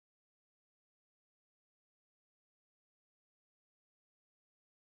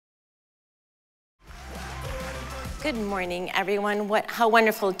Good morning, everyone. How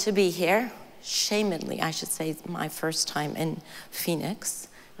wonderful to be here. Shamedly, I should say, it's my first time in Phoenix.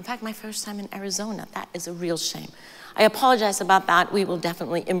 In fact, my first time in Arizona. That is a real shame. I apologize about that. We will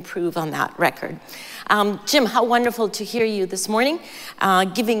definitely improve on that record. Jim, how wonderful to hear you this morning,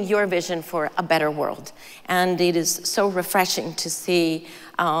 giving your vision for a better world. And it is so refreshing to see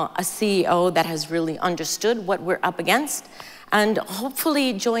a CEO that has really understood what we're up against, and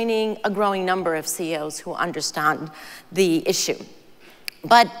hopefully joining a growing number of CEOs who understand the issue.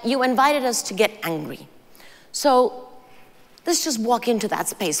 But you invited us to get angry. So let's just walk into that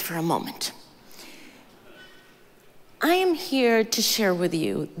space for a moment. I am here to share with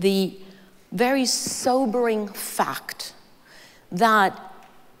you the very sobering fact that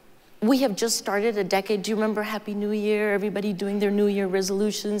we have just started a decade. Do you remember Happy New Year? Everybody doing their New Year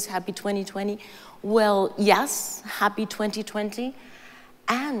resolutions, Happy 2020. Well, yes, Happy 2020.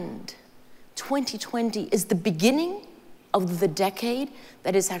 And 2020 is the beginning of the decade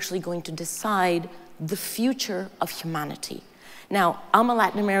that is actually going to decide the future of humanity. Now, I'm a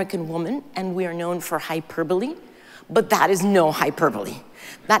Latin American woman, and we are known for hyperbole, but that is no hyperbole.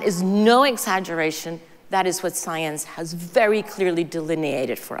 That is no exaggeration. That is what science has very clearly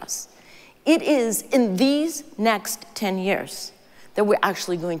delineated for us. It is in these next 10 years that we're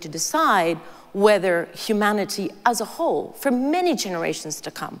actually going to decide whether humanity as a whole, for many generations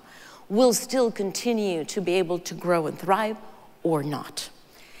to come, will still continue to be able to grow and thrive or not.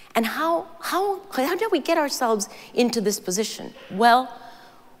 And how do we get ourselves into this position? Well,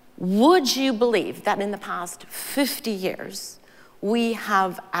 would you believe that in the past 50 years, we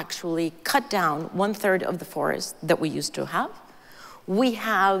have actually cut down 1/3 of the forest that we used to have? We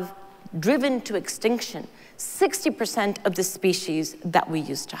have driven to extinction 60% of the species that we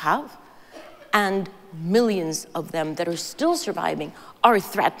used to have, and millions of them that are still surviving are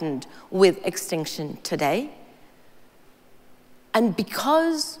threatened with extinction today. And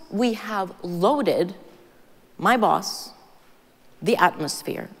because we have loaded my boss, the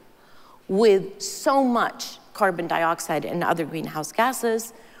atmosphere, with so much carbon dioxide and other greenhouse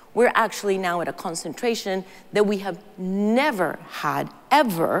gases, we're actually now at a concentration that we have never had,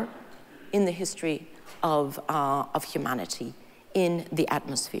 ever, in the history of humanity in the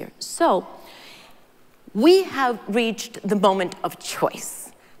atmosphere. So we have reached the moment of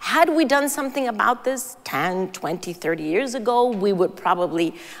choice. Had we done something about this 10, 20, 30 years ago, we would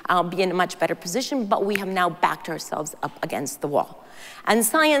probably be in a much better position, but we have now backed ourselves up against the wall. And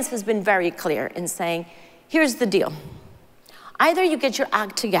science has been very clear in saying, here's the deal. Either you get your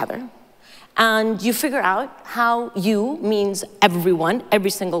act together and you figure out how you, means everyone, every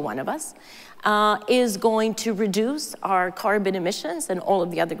single one of us, is going to reduce our carbon emissions and all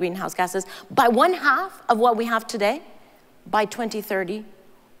of the other greenhouse gases by 1/2 of what we have today by 2030,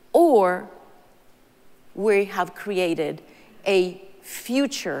 or we have created a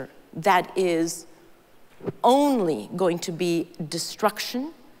future that is only going to be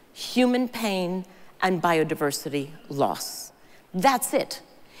destruction, human pain, and biodiversity loss. That's it.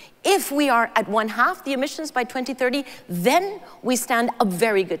 If we are at 1/2 the emissions by 2030, then we stand a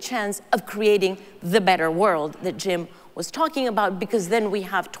very good chance of creating the better world that Jim was talking about, because then we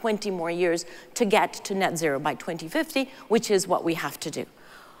have 20 more years to get to net zero by 2050, which is what we have to do.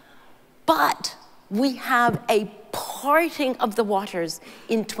 But we have a parting of the waters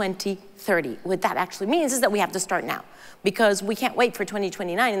in 2030. What that actually means is that we have to start now, because we can't wait for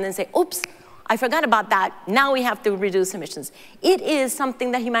 2029 and then say, oops, I forgot about that, now we have to reduce emissions. It is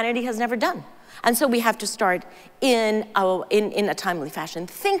something that humanity has never done. And so we have to start in a timely fashion.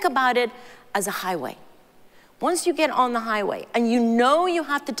 Think about it as a highway. Once you get on the highway and you know you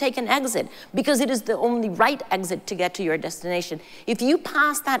have to take an exit because it is the only right exit to get to your destination, if you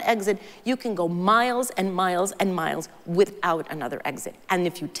pass that exit, you can go miles and miles and miles without another exit. And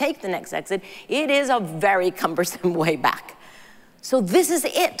if you take the next exit, it is a very cumbersome way back. So this is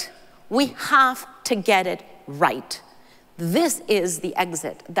it. We have to get it right. This is the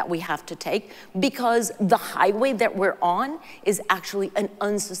exit that we have to take, because the highway that we're on is actually an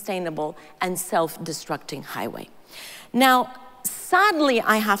unsustainable and self-destructing highway. Now, sadly,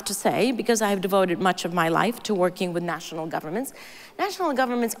 I have to say, because I have devoted much of my life to working with national governments,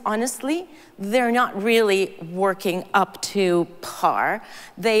 honestly, they're not really working up to par.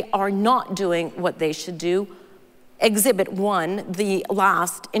 They are not doing what they should do. Exhibit 1, the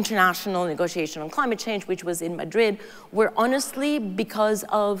last international negotiation on climate change, which was in Madrid, where honestly, because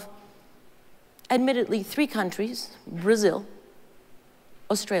of, admittedly, 3 countries, Brazil,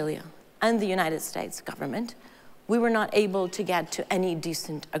 Australia, and the United States government, we were not able to get to any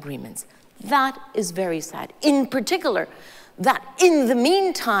decent agreements. That is very sad. In particular, that in the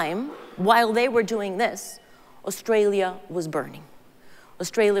meantime, while they were doing this, Australia was burning.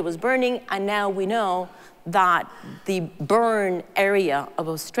 Australia was burning, and now we know that the burn area of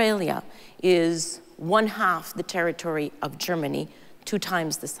Australia is 1/2 the territory of Germany, 2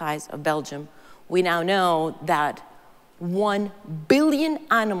 times the size of Belgium. We now know that 1 billion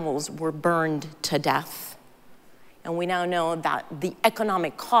animals were burned to death. And we now know that the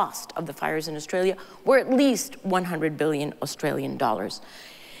economic cost of the fires in Australia were at least 100 billion Australian dollars,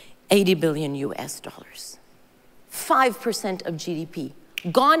 80 billion US dollars. 5% of GDP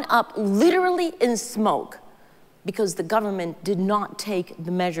gone up literally in smoke because the government did not take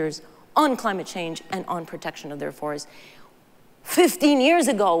the measures on climate change and on protection of their forests 15 years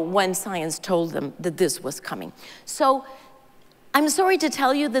ago when science told them that this was coming. So I'm sorry to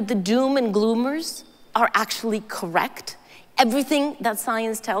tell you that the doom and gloomers are actually correct. Everything that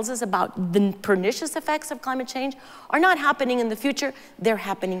science tells us about the pernicious effects of climate change are not happening in the future, they're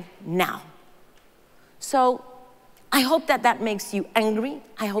happening now. So I hope that that makes you angry.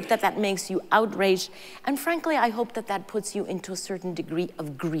 I hope that that makes you outraged. And frankly, I hope that that puts you into a certain degree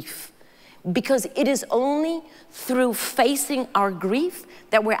of grief. Because it is only through facing our grief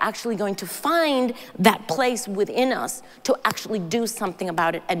that we're actually going to find that place within us to actually do something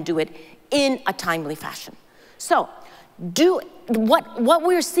about it and do it in a timely fashion. So, what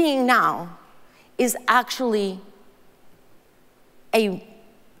we're seeing now is actually a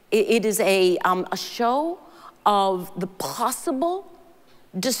show of the possible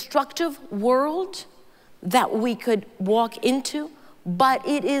destructive world that we could walk into, but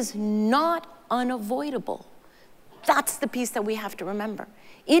it is not unavoidable. That's the piece that we have to remember.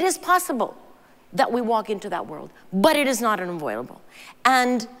 It is possible that we walk into that world, but it is not unavoidable.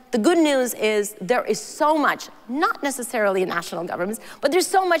 And the good news is there is so much, not necessarily in national governments, but there's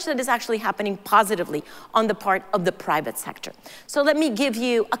so much that is actually happening positively on the part of the private sector. So let me give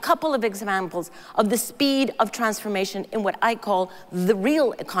you a couple of examples of the speed of transformation in what I call the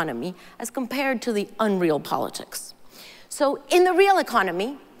real economy as compared to the unreal politics. So in the real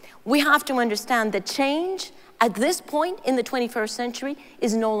economy, we have to understand that change at this point in the 21st century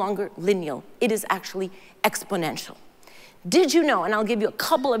is no longer linear. It is actually exponential. Did you know, and I'll give you a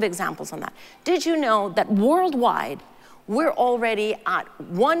couple of examples on that, did you know that worldwide, we're already at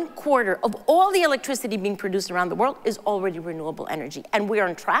 1/4 of all the electricity being produced around the world is already renewable energy. And we are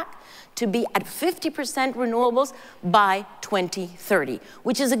on track to be at 50% renewables by 2030,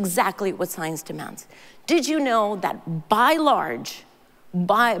 which is exactly what science demands. Did you know that by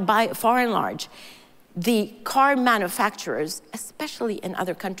far and large, the car manufacturers, especially in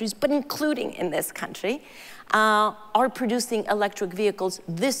other countries, but including in this country, are producing electric vehicles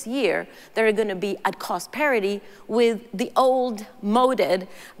this year that are going to be at cost parity with the old moded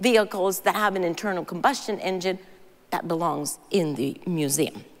vehicles that have an internal combustion engine that belongs in the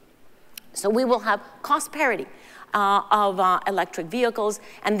museum. So we will have cost parity of electric vehicles,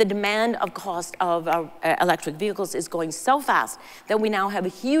 and the demand of cost of electric vehicles is going so fast that we now have a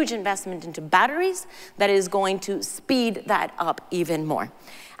huge investment into batteries that is going to speed that up even more.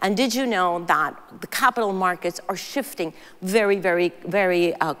 And did you know that the capital markets are shifting very, very,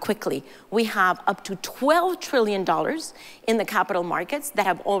 very quickly? We have up to $12 trillion in the capital markets that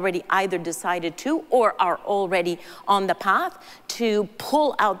have already either decided to or are already on the path to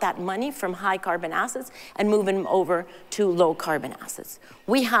pull out that money from high carbon assets and move them over to low carbon assets.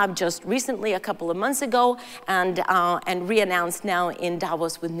 We have just recently, a couple of months ago, and re-announced now in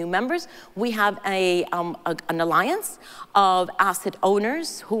Davos with new members, we have an alliance of asset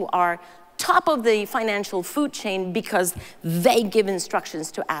owners who are top of the financial food chain because they give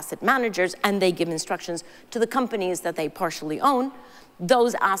instructions to asset managers and they give instructions to the companies that they partially own.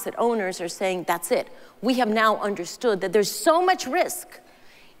 Those asset owners are saying, that's it. We have now understood that there's so much risk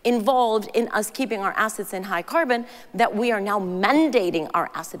involved in us keeping our assets in high carbon that we are now mandating our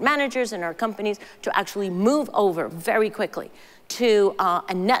asset managers and our companies to actually move over very quickly to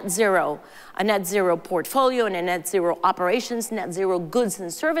a net zero portfolio and a net zero operations, net zero goods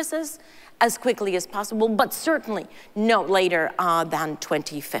and services as quickly as possible, but certainly no later than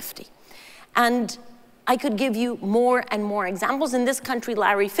 2050. And I could give you more and more examples. In this country,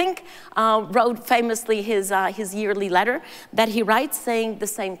 Larry Fink wrote famously his yearly letter that he writes saying the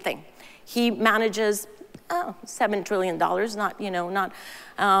same thing. He manages $7 trillion, not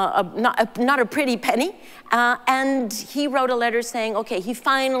a pretty penny. And he wrote a letter saying, okay, he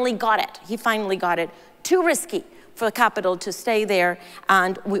finally got it. He finally got it. Too risky for the capital to stay there,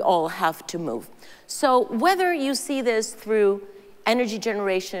 and we all have to move. So whether you see this through energy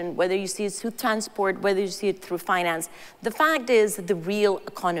generation, whether you see it through transport, whether you see it through finance, the fact is that the real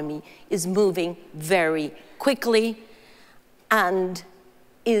economy is moving very quickly, and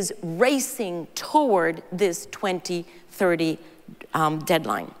is racing toward this 2030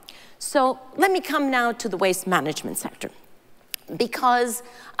 deadline. So let me come now to the waste management sector, because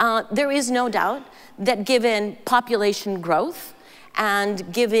there is no doubt that given population growth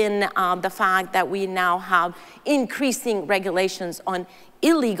and given the fact that we now have increasing regulations on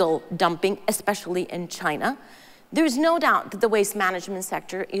illegal dumping, especially in China, there's no doubt that the waste management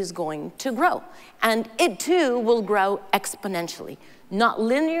sector is going to grow. And it too will grow exponentially. Not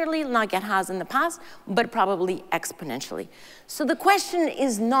linearly like it has in the past, but probably exponentially. So the question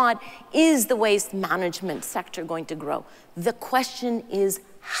is not, is the waste management sector going to grow? The question is,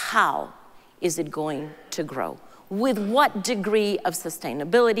 how is it going to grow? With what degree of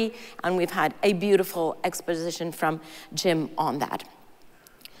sustainability? And we've had a beautiful exposition from Jim on that.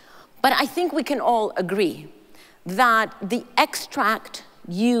 But I think we can all agree that the extract,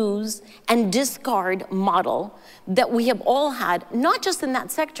 use, and discard model that we have all had, not just in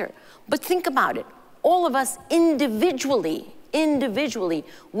that sector, but think about it, all of us individually,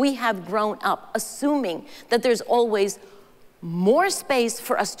 we have grown up assuming that there's always more space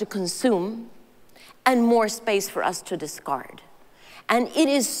for us to consume and more space for us to discard. And it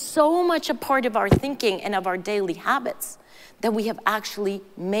is so much a part of our thinking and of our daily habits that we have actually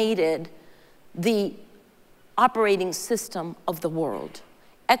made it the operating system of the world.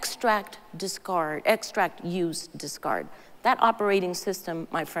 Extract, discard, extract, use, discard. That operating system,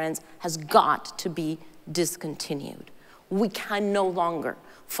 my friends, has got to be discontinued. We can no longer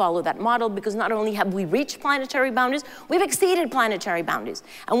follow that model, because not only have we reached planetary boundaries, we've exceeded planetary boundaries.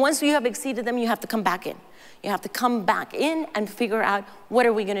 And once you have exceeded them, you have to come back in. You have to come back in and figure out, what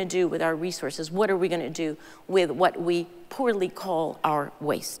are we going to do with our resources? What are we going to do with what we poorly call our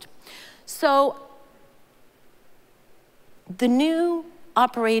waste? So the new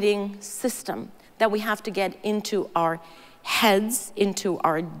operating system that we have to get into our heads, into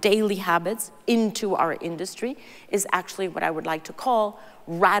our daily habits, into our industry, is actually what I would like to call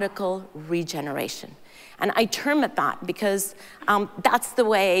radical regeneration. And I term it that because that's the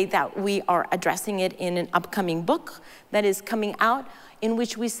way that we are addressing it in an upcoming book that is coming out, in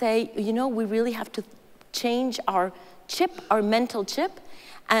which we say, you know, we really have to change our chip, our mental chip,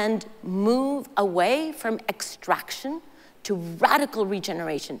 and move away from extraction to radical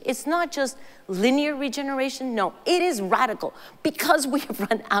regeneration. It's not just linear regeneration, no, it is radical, because we have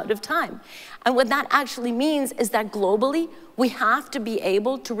run out of time. And what that actually means is that globally, we have to be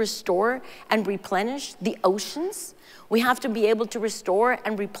able to restore and replenish the oceans. We have to be able to restore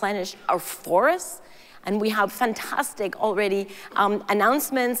and replenish our forests. And we have fantastic already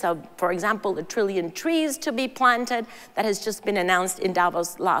announcements of, for example, 1 trillion trees to be planted. That has just been announced in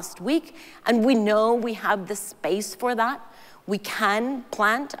Davos last week. And we know we have the space for that. We can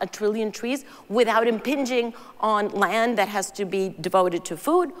plant 1 trillion trees without impinging on land that has to be devoted to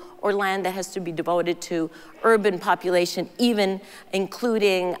food, or land that has to be devoted to urban population, even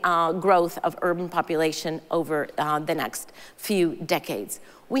including growth of urban population over the next few decades.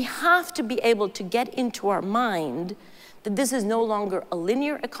 We have to be able to get into our mind that this is no longer a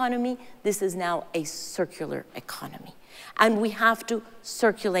linear economy, this is now a circular economy. And we have to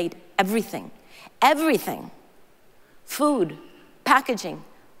circulate everything. Everything. Food, packaging,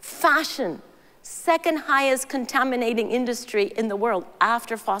 fashion, second highest contaminating industry in the world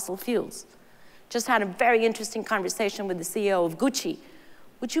after fossil fuels. Just had a very interesting conversation with the CEO of Gucci.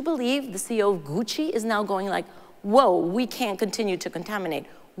 Would you believe the CEO of Gucci is now going like, whoa, we can't continue to contaminate.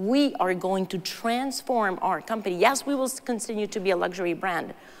 We are going to transform our company. Yes, we will continue to be a luxury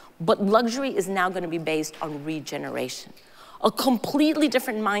brand, but luxury is now going to be based on regeneration. A completely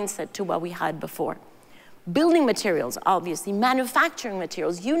different mindset to what we had before. Building materials, obviously, manufacturing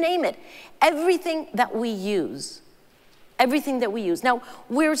materials, you name it. Everything that we use, everything that we use. Now,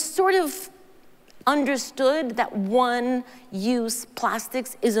 we're sort of understood that one-use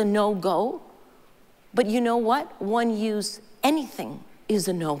plastics is a no-go, but you know what? One-use anything is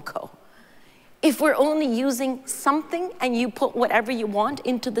a no-go. If we're only using something and you put whatever you want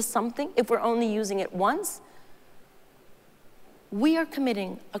into the something, if we're only using it once, we are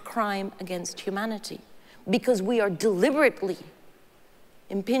committing a crime against humanity, because we are deliberately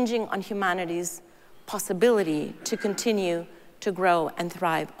impinging on humanity's possibility to continue to grow and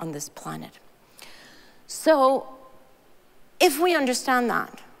thrive on this planet. So if we understand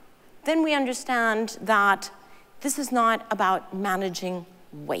that, then we understand that this is not about managing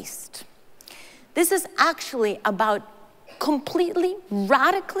waste. This is actually about completely,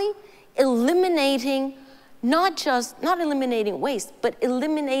 radically eliminating, not eliminating waste, but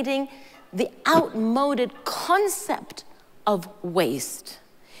eliminating the outmoded concept of waste.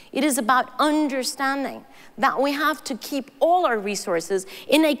 It is about understanding that we have to keep all our resources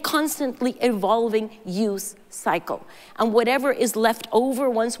in a constantly evolving use cycle. And whatever is left over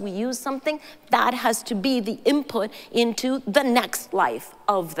once we use something, that has to be the input into the next life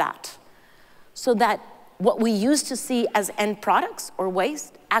of that. So that what we used to see as end products or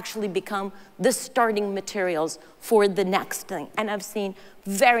waste actually become the starting materials for the next thing. And I've seen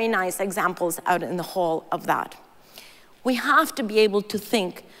very nice examples out in the hall of that. We have to be able to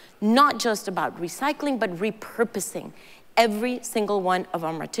think not just about recycling, but repurposing every single one of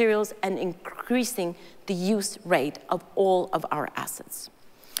our materials and increasing the use rate of all of our assets.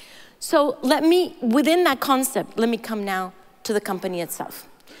 So within that concept, let me come now to the company itself,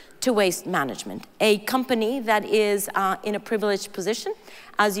 to Waste Management, a company that is in a privileged position.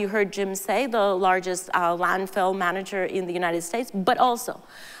 As you heard Jim say, the largest landfill manager in the United States, but also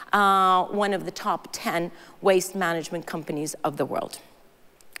one of the top 10 waste management companies of the world.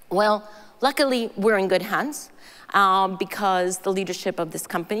 Well, luckily, we're in good hands because the leadership of this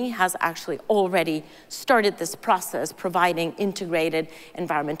company has actually already started this process, providing integrated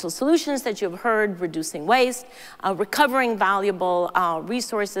environmental solutions that you've heard, reducing waste, recovering valuable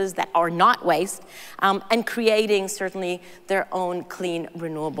resources that are not waste, and creating certainly their own clean,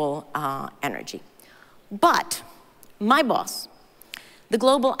 renewable energy. But my boss, the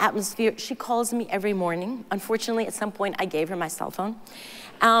global atmosphere, she calls me every morning. Unfortunately, at some point, I gave her my cell phone.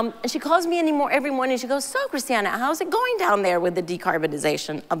 And she calls me every morning, she goes, so Christiana, how's it going down there with the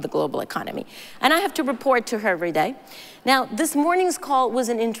decarbonization of the global economy? And I have to report to her every day. Now, this morning's call was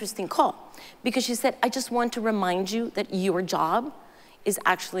an interesting call because she said, I just want to remind you that your job is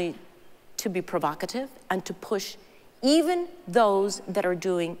actually to be provocative and to push even those that are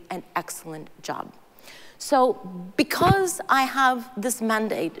doing an excellent job. So because I have this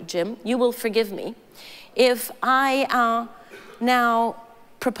mandate, Jim, you will forgive me if I now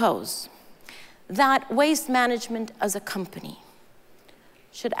propose that Waste Management as a company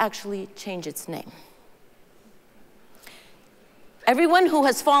should actually change its name. Everyone who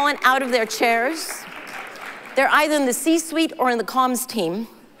has fallen out of their chairs, they're either in the C-suite or in the comms team,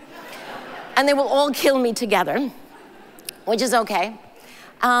 and they will all kill me together, which is okay.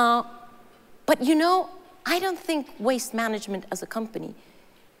 But you know, I don't think Waste Management as a company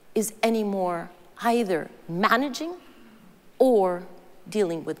is anymore either managing or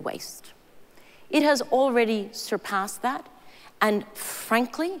dealing with waste. It has already surpassed that, and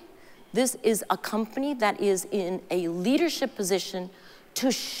frankly, this is a company that is in a leadership position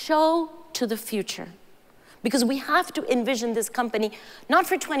to show to the future. Because we have to envision this company not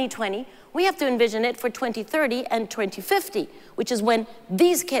for 2020, we have to envision it for 2030 and 2050, which is when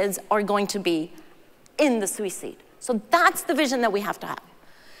these kids are going to be in the Swiss seat. So that's the vision that we have to have.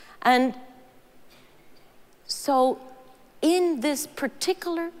 And so in this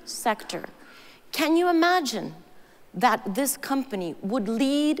particular sector, can you imagine that this company would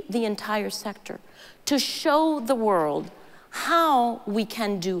lead the entire sector to show the world how we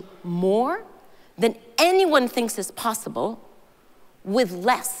can do more than anyone thinks is possible with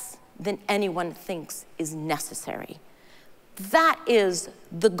less than anyone thinks is necessary? That is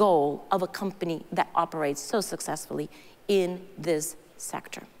the goal of a company that operates so successfully in this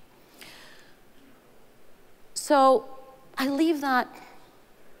sector. So I leave that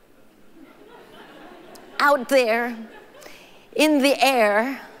out there in the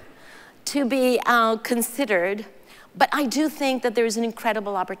air to be considered, but I do think that there is an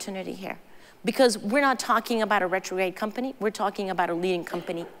incredible opportunity here because we're not talking about a retrograde company, we're talking about a leading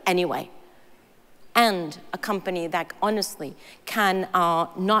company anyway. And a company that honestly can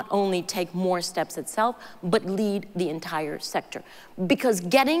not only take more steps itself, but lead the entire sector. Because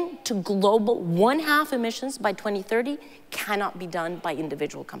getting to global 1/2 emissions by 2030 cannot be done by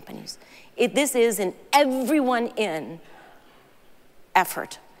individual companies. This is an everyone in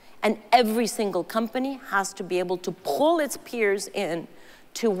effort. And every single company has to be able to pull its peers in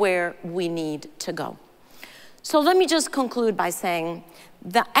to where we need to go. So let me just conclude by saying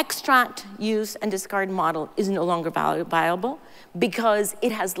the extract, use, and discard model is no longer viable because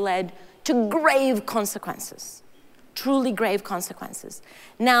it has led to grave consequences, truly grave consequences.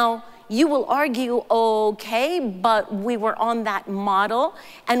 Now, you will argue, okay, but we were on that model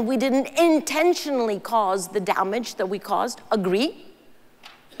and we didn't intentionally cause the damage that we caused. Agree.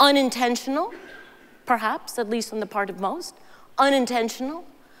 Unintentional, perhaps, at least on the part of most. Unintentional.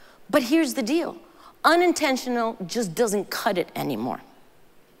 But here's the deal. Unintentional just doesn't cut it anymore.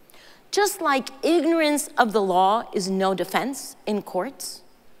 Just like ignorance of the law is no defense in courts,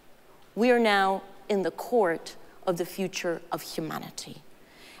 we are now in the court of the future of humanity.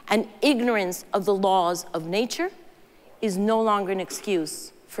 And ignorance of the laws of nature is no longer an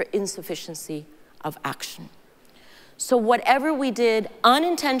excuse for insufficiency of action. So whatever we did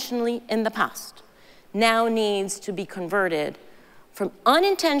unintentionally in the past now needs to be converted from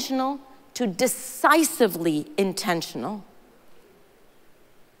unintentional to decisively intentional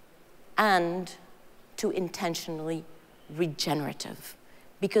and to intentionally regenerative.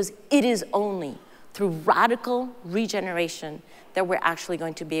 Because it is only through radical regeneration that we're actually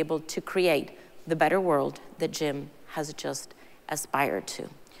going to be able to create the better world that Jim has just aspired to.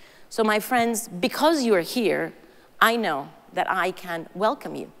 So my friends, because you're here, I know that I can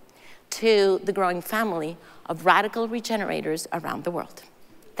welcome you to the growing family of radical regenerators around the world.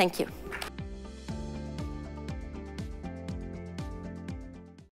 Thank you.